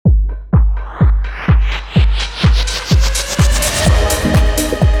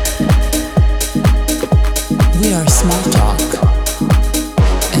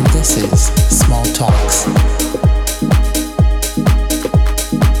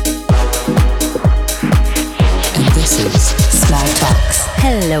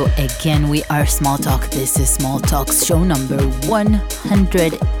Hello again, we are Small Talk. This is Small Talk's show number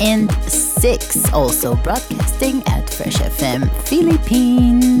 106, also broadcasting at Fresh FM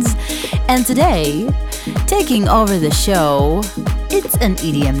Philippines. And today, taking over the show, it's an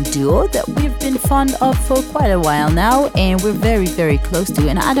EDM duo that we've been fond of for quite a while now, and we're very, very close to.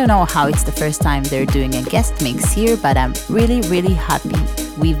 And I don't know how it's the first time they're doing a guest mix here, but I'm really, really happy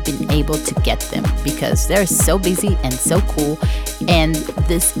we've been able to get them because they're so busy and so cool. And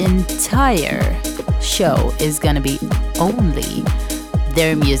this entire show is gonna be only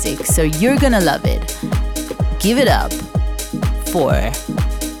their music, so you're gonna love it. Give it up for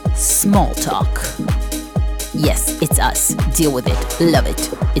Small Talk. Yes, it's us. Deal with it. Love it.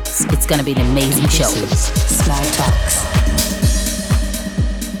 It's gonna be an amazing show. Small Talks.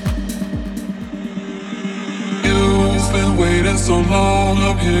 You've been waiting so long,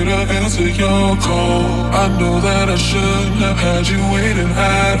 I'm here to answer your call. I know that I shouldn't have had you waiting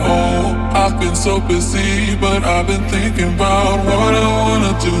at all. I've been so busy, but I've been thinking about what I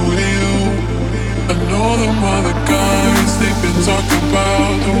wanna do with you. I know them other guys, they've been talking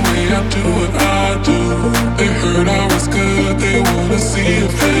about the way I do what I do. They heard I was good, they wanna see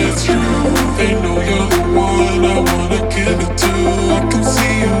if it's true. They know you're the one I wanna give it to. I can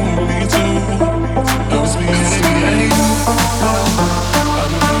see you want me too. That was me and you.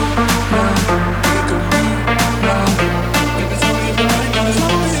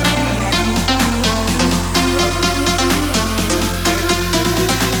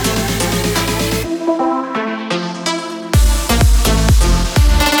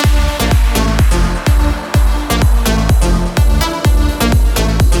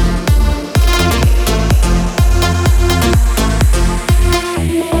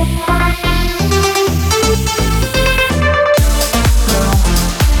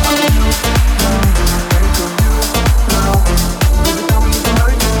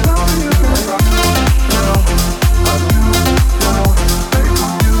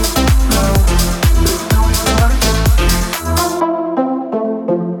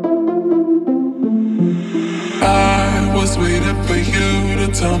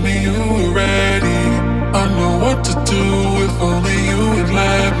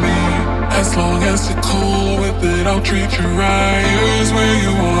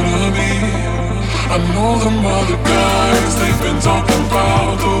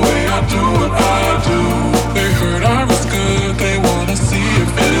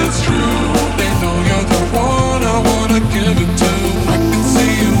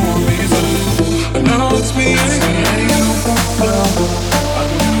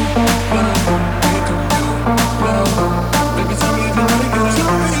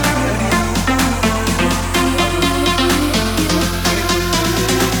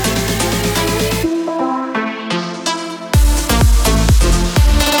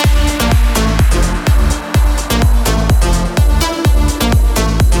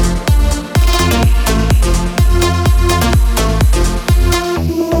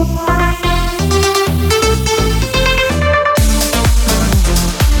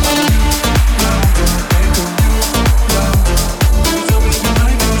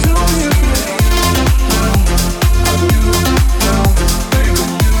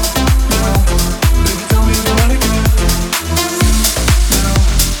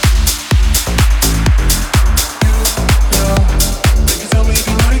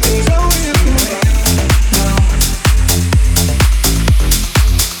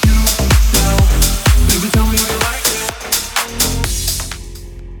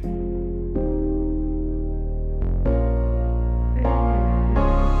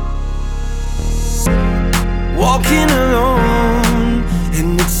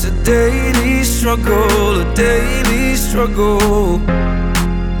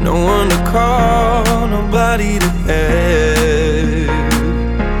 No one to call, nobody to have.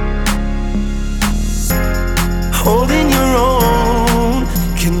 Holding your own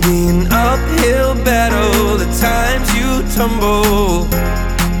can be an uphill battle. The times you tumble,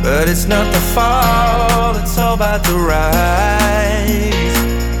 but it's not the fall, it's all about the rise.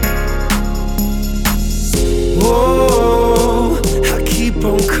 Whoa, I keep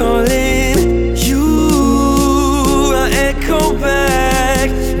on calling you, I echo back.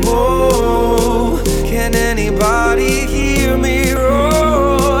 Whoa, can anybody hear me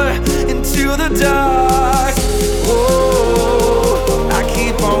roar into the dark? Whoa, I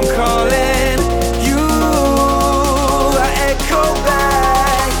keep on calling you, I echo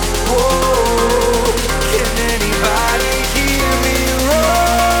back. Whoa, can anybody hear me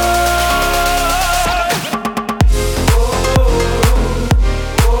roar? Whoa,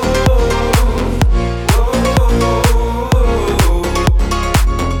 whoa.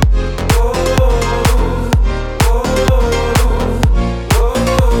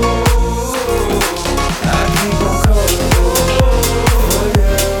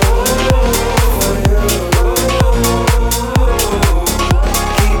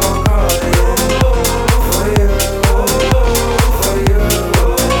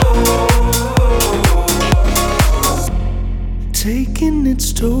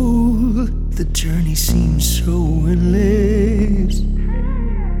 told, the journey seems so endless.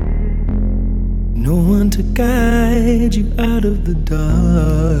 No one to guide you out of the dark.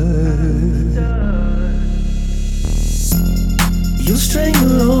 You'll stray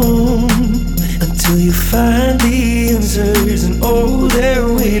alone until you find the answers, and oh, they're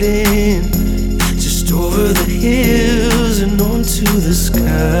waiting just over the hills and onto the sky.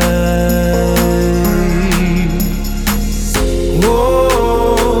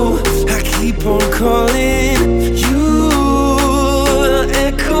 Whoa, I keep on calling you, I'll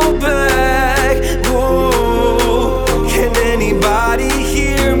echo back. Whoa, can anybody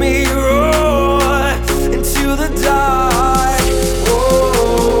hear me roar into the dark?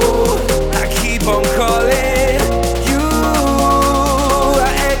 Whoa, I keep on calling you,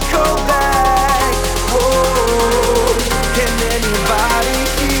 I echo back. Whoa, can anybody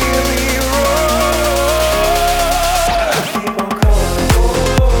hear me roar? I keep on calling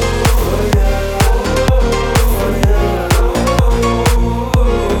for you.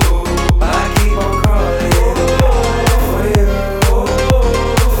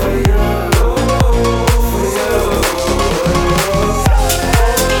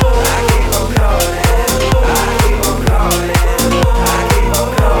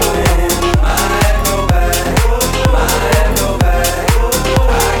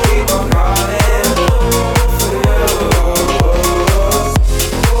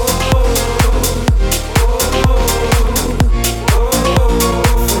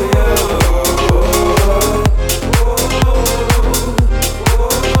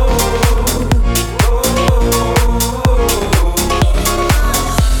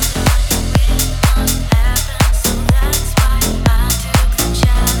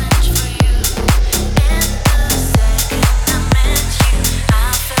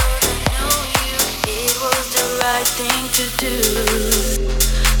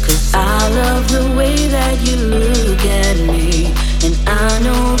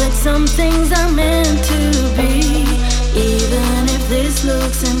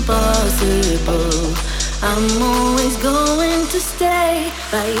 I'm always going to stay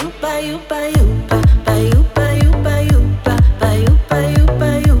by you, by you, by you, by you, by you, by you, by you, by you, by you,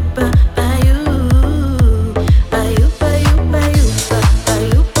 by you, by you, by you, by you, by you, by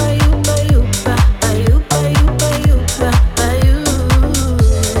you, by you, by you, by you, by you, by you.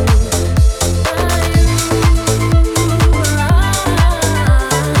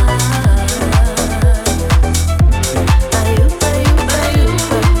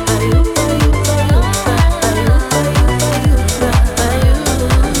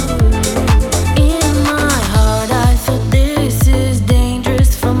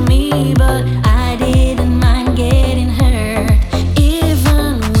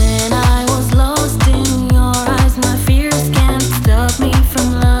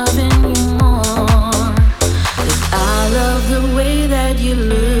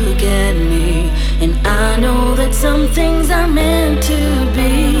 Some things are meant to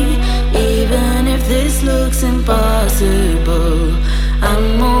be, even if this looks impossible.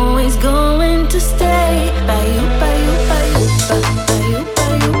 I'm always going to stay by you, by you, by you, by you,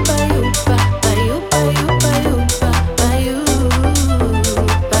 by you, by you, by you, by you, by you, by you, by you,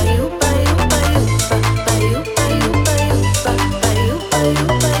 by you, by you, by you, by you, by you, by you, by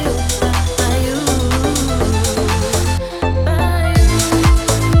you, by you.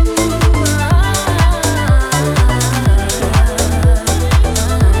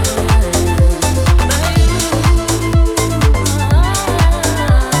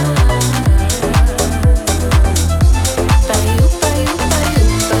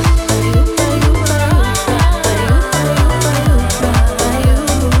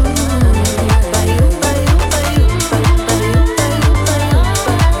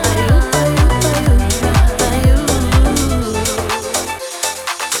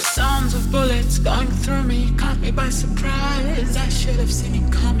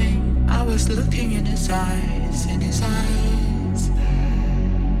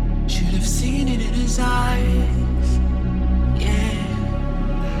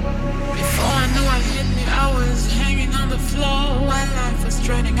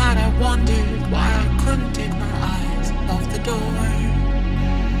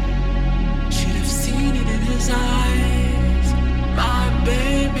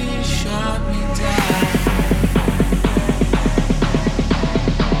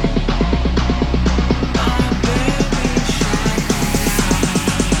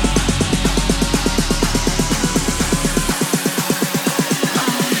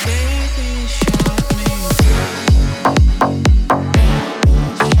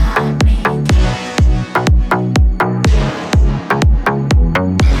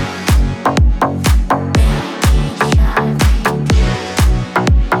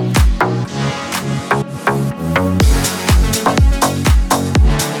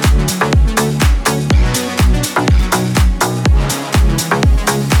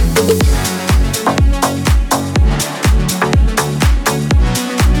 Before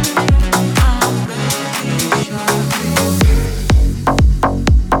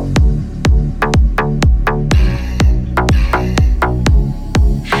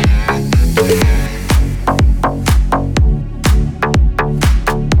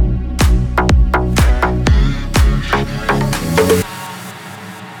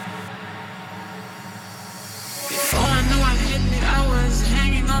I knew I hit me, I was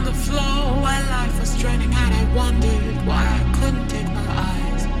hanging on the floor.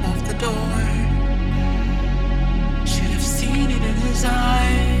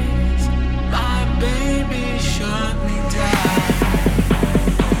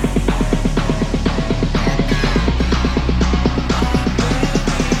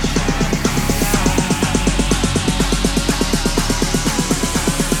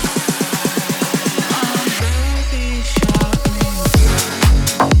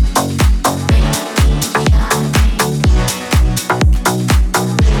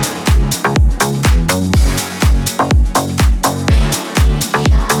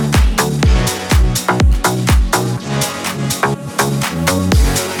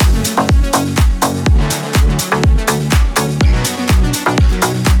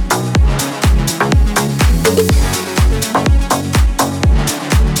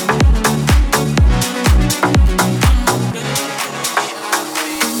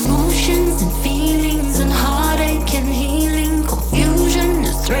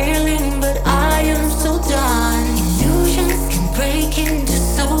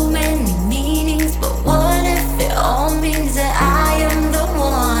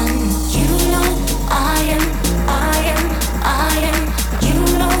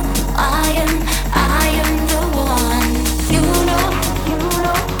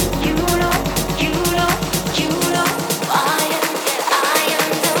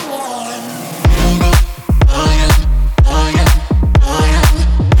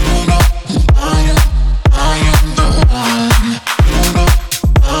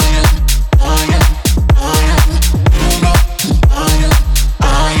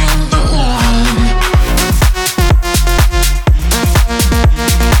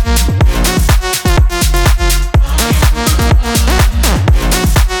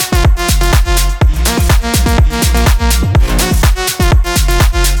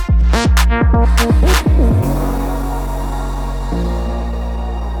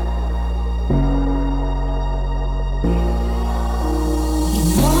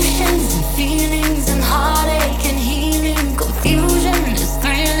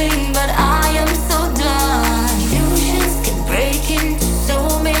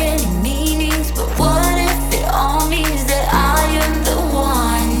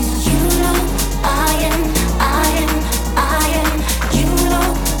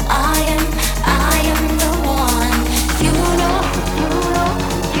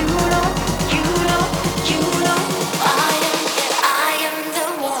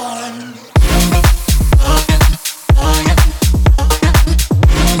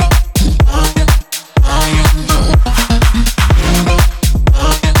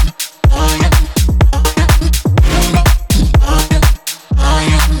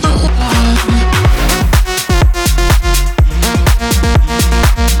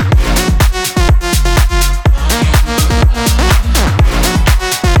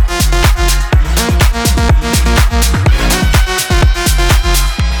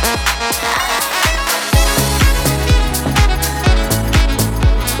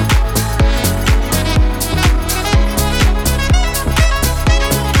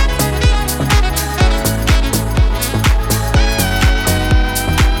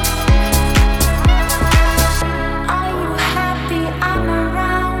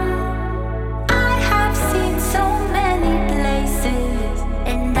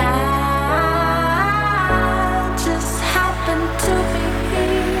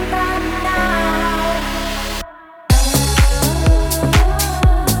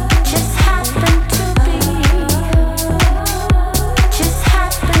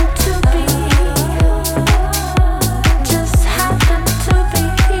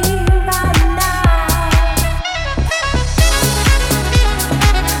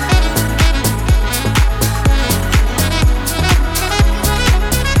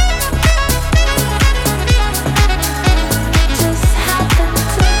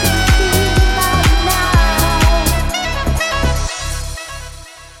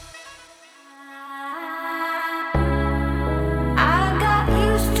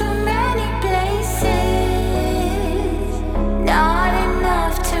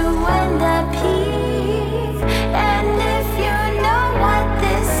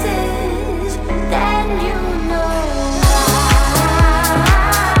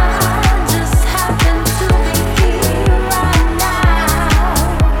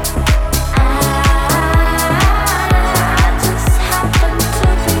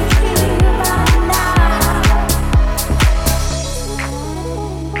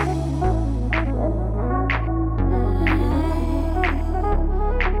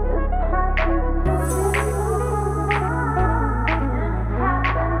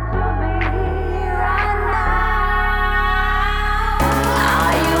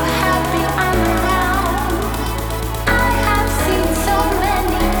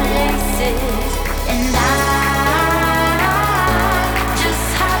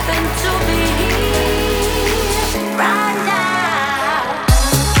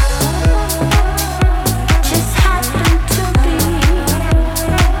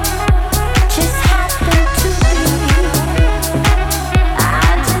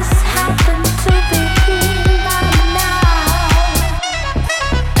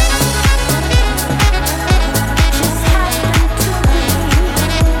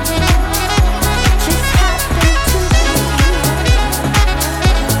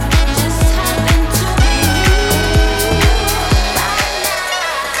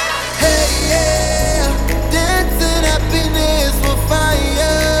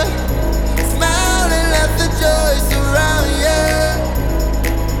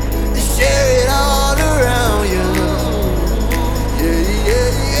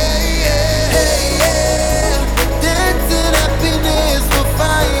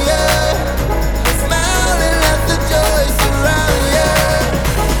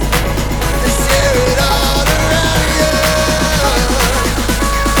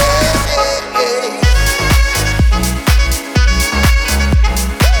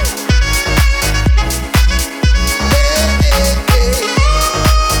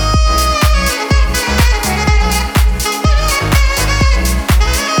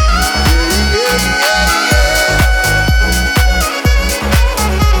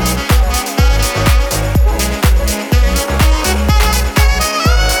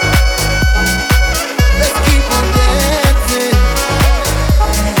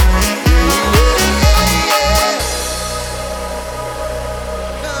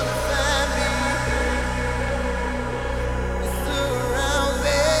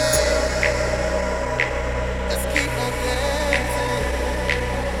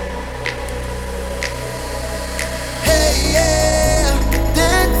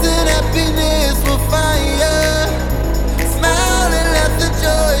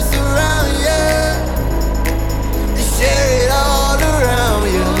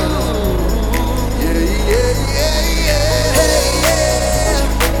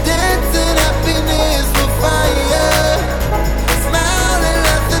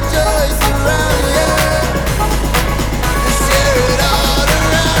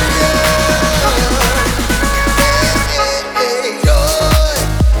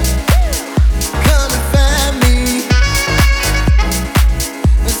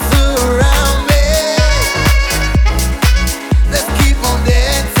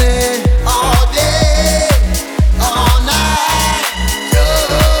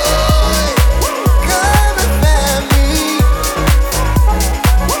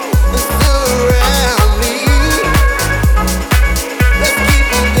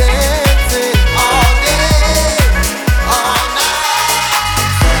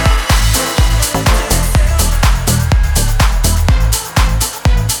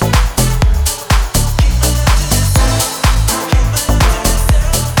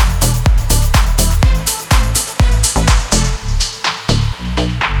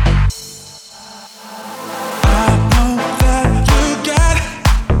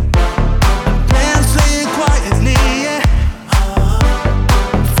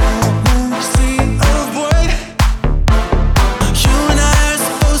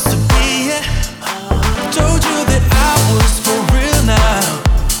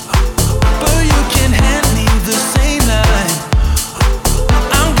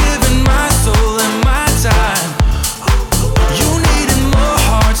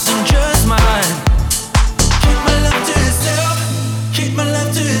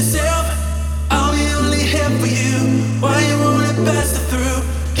 love to yourself. I'll be only here for you. Why you wanna pass it through?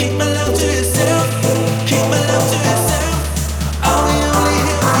 Keep my love to yourself. Keep my love to yourself. I'll be only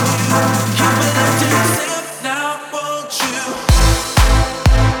here for you. Keep my love to yourself. Now won't you?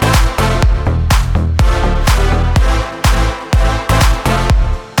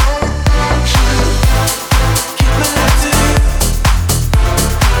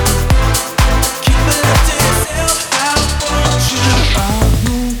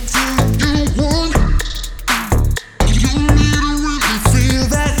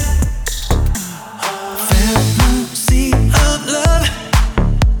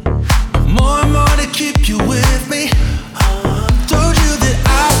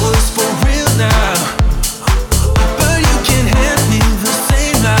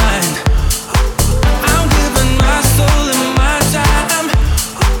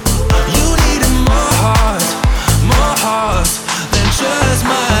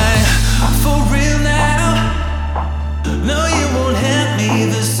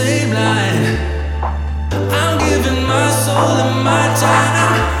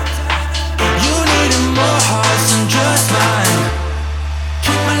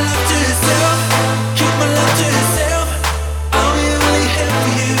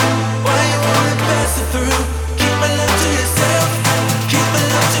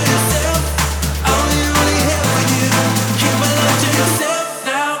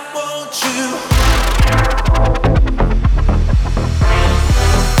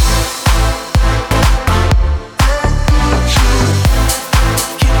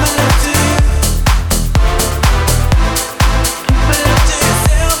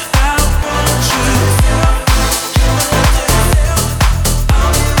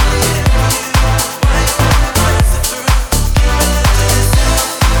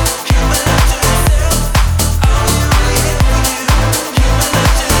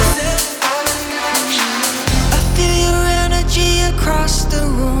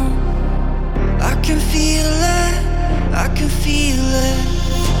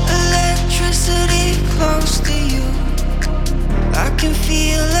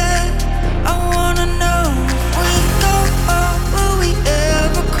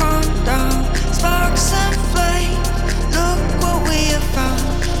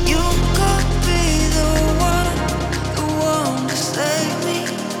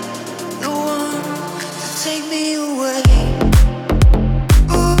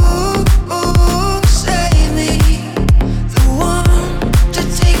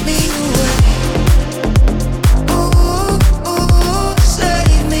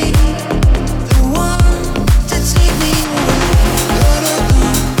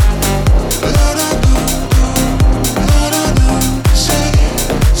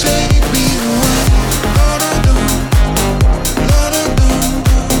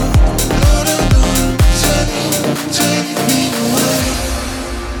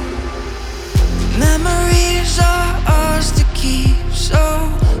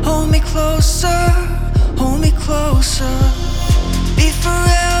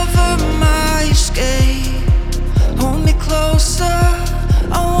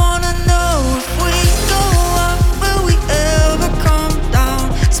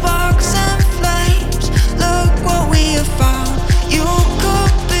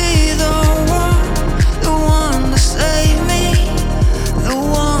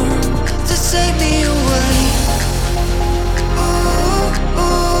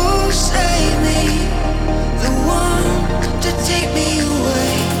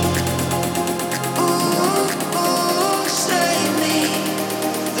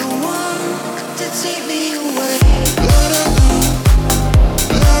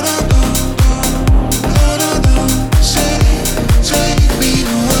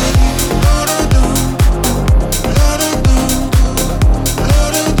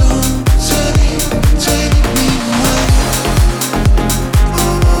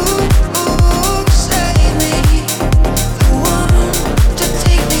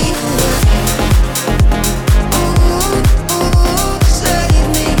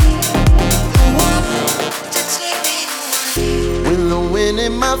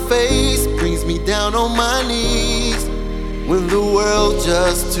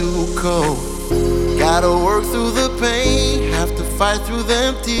 Just too cold. Gotta work through the pain, have to fight through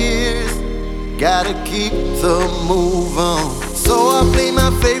them tears. Gotta keep the move on. So I play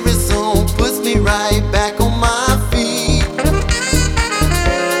my favorite song, puts me right back on my feet.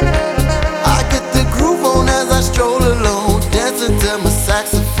 I get the groove on as I stroll alone, dancing to my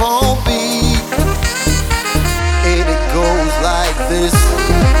saxophone beat. And it goes like this.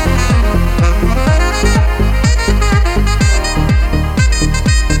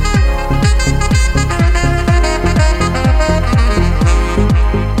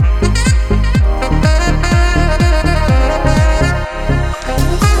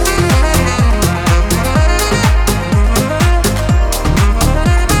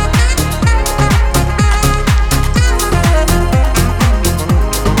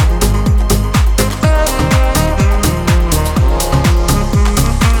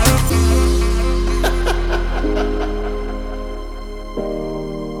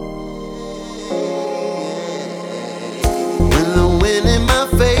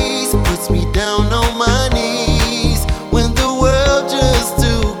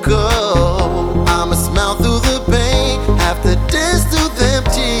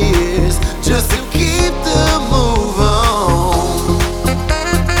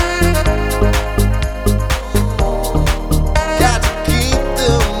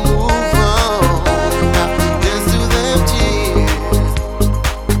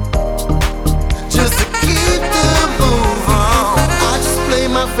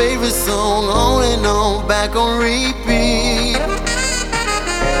 like on repeat.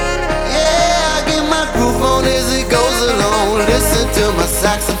 Yeah, I get my groove on as it goes along. Listen to my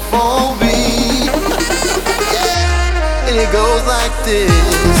saxophone beat. Yeah, and it goes like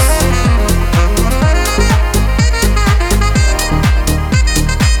this.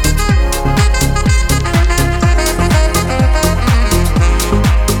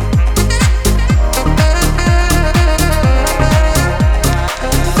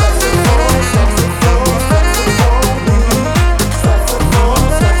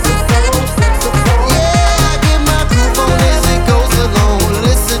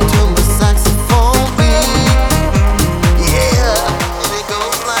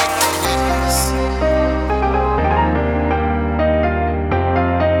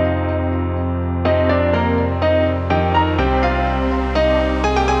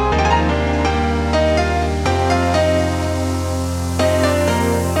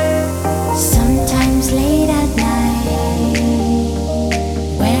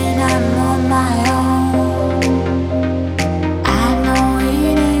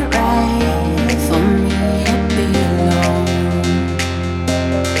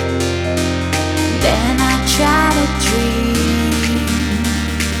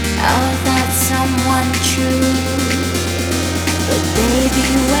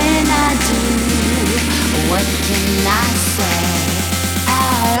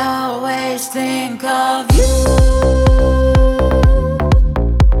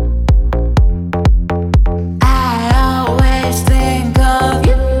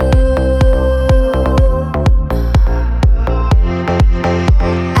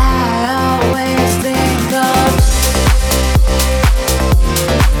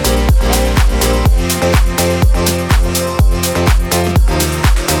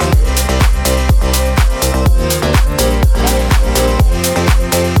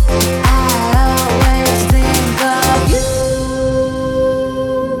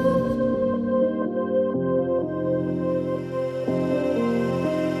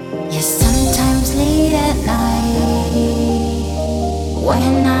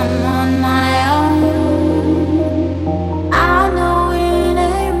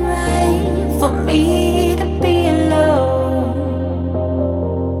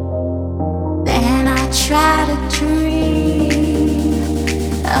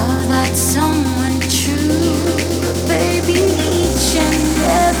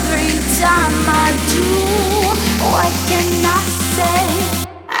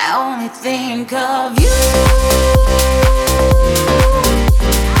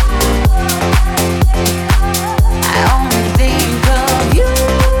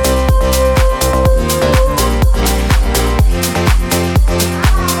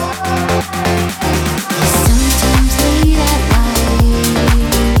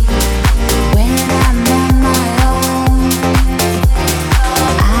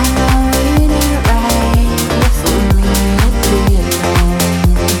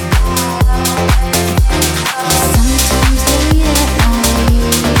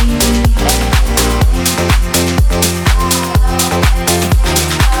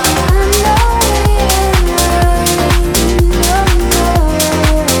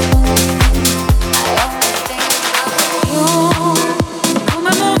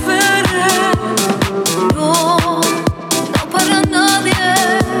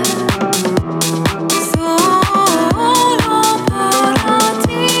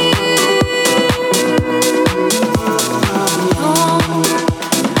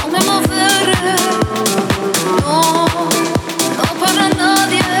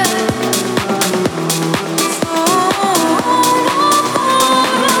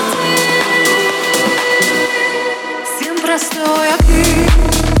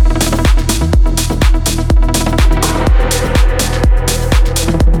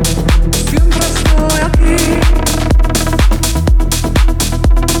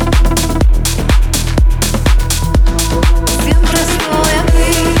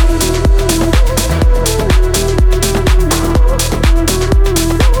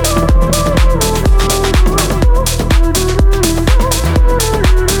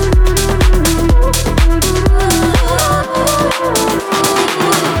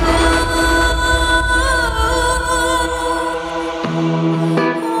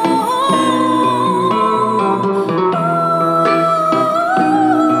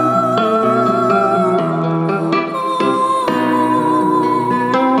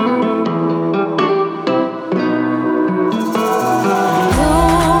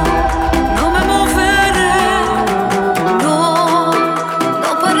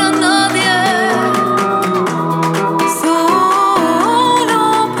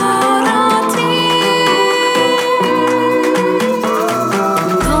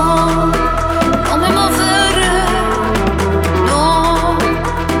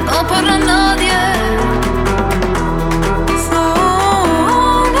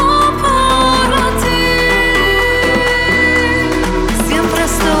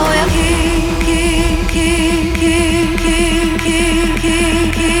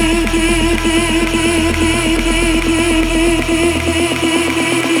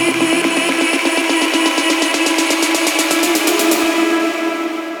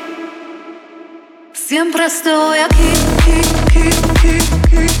 estoy aquí,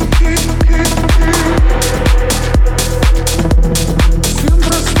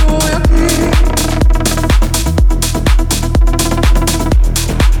 siempre estoy aquí.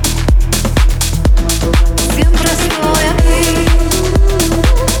 Siempre estoy aquí.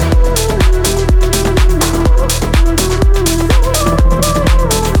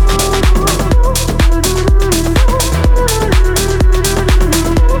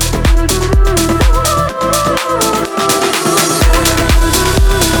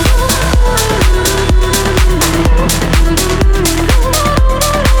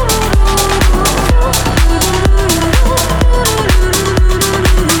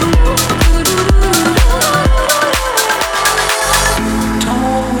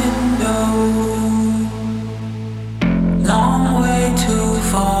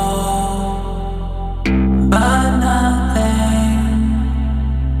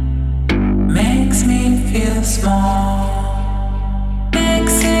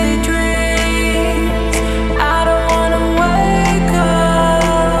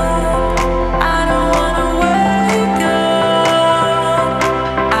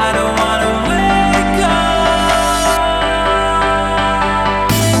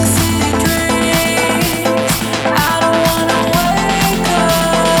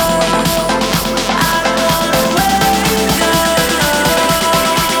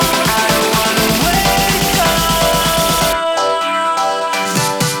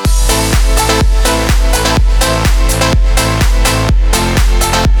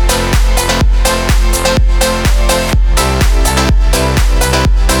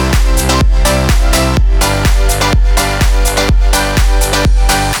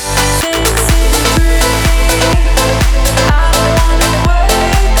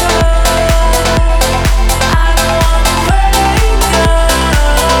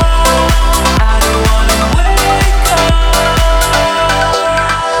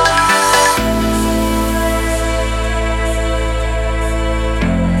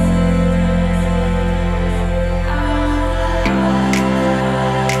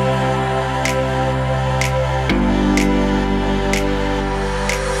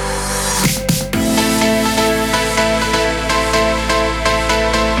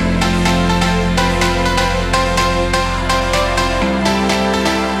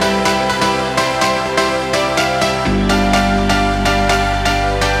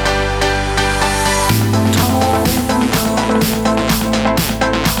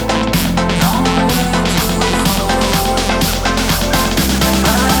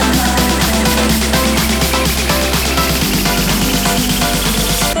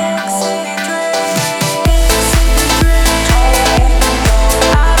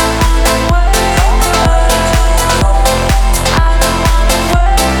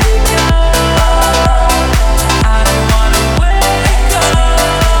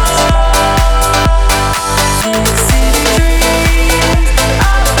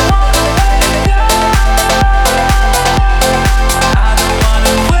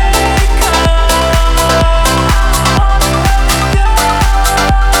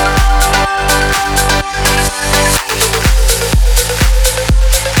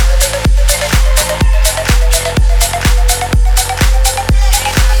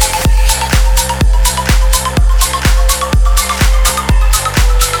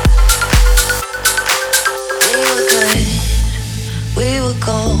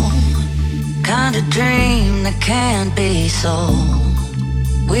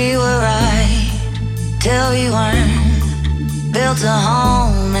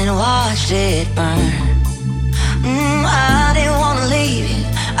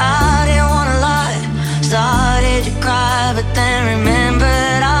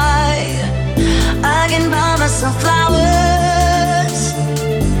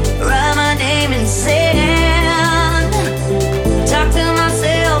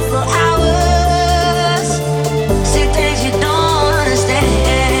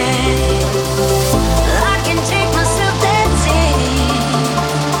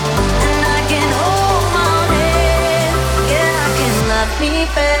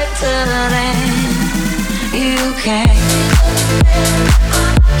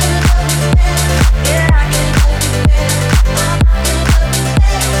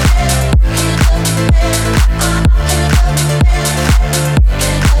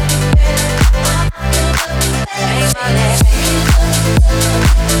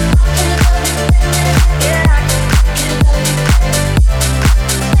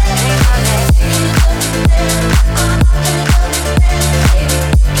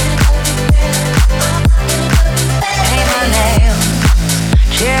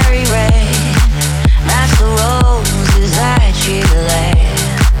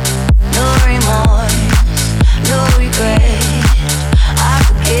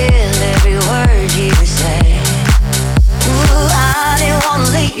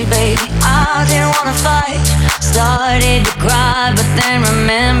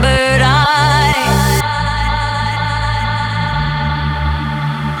 remembered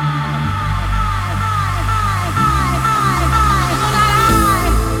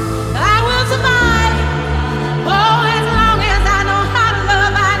I will survive. Oh, as long as I know how to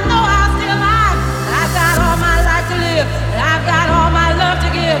love, I know I'll stay alive. I've got all my life to live, and I've got all my love to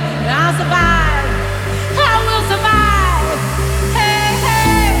give, and I'll survive. I will survive. Hey,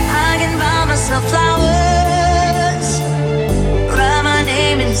 hey. I can buy myself flowers, write my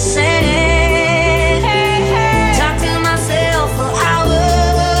name in the sand.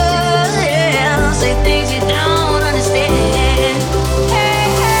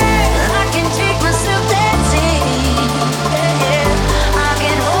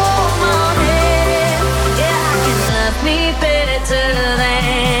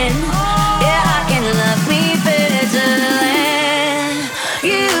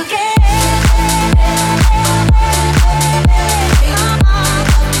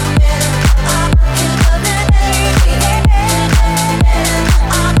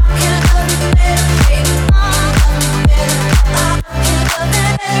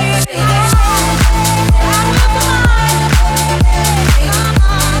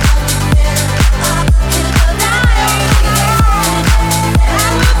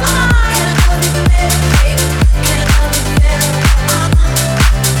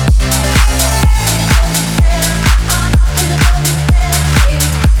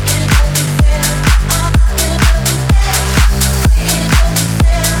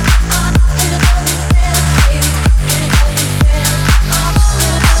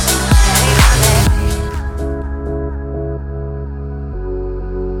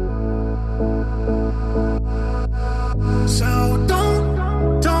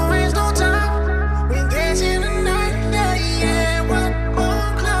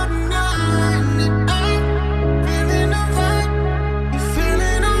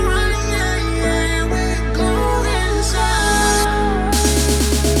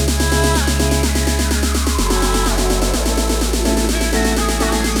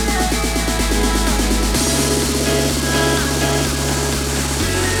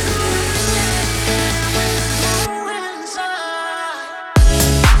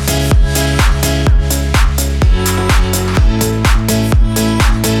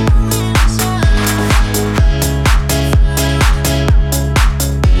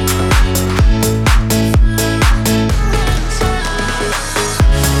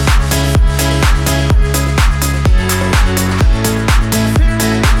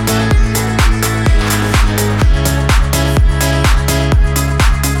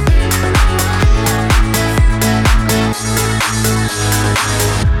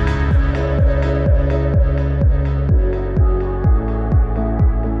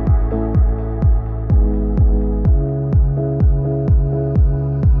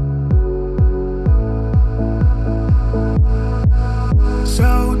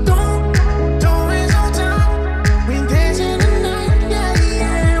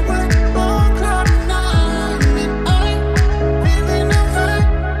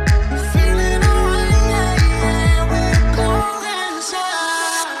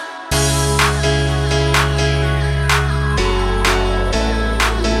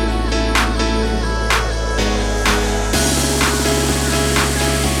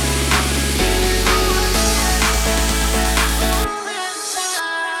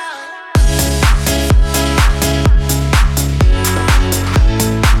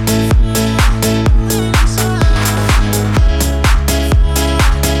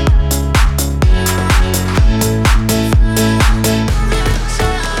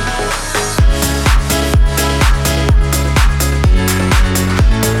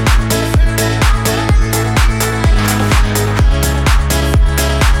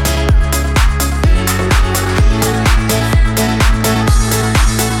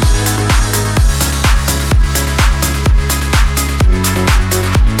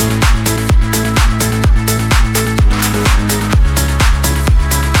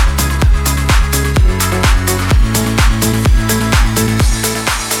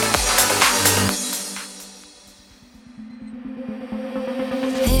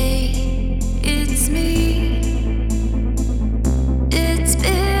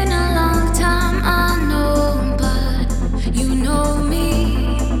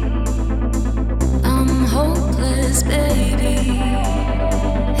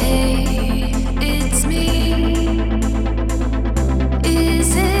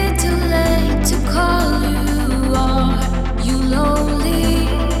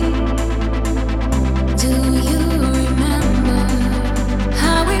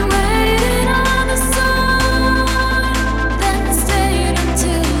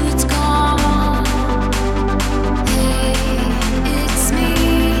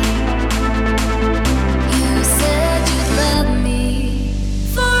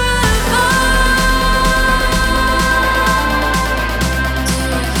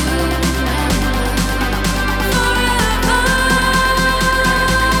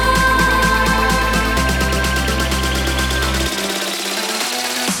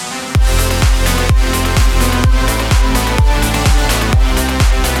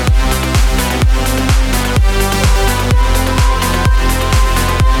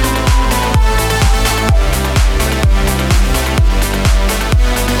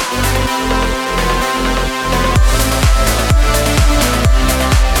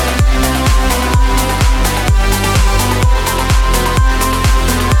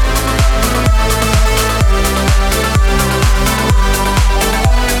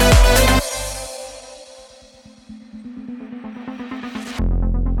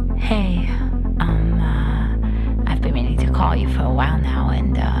 Hey, I've been meaning to call you for a while now,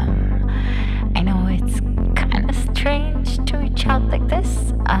 and I know it's kind of strange to reach out like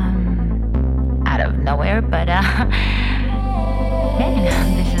this, out of nowhere, but man,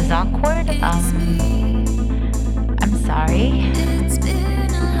 this is awkward. I'm sorry.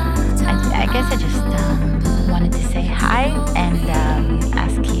 I guess I just wanted to say hi and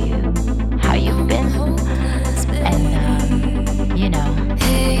ask you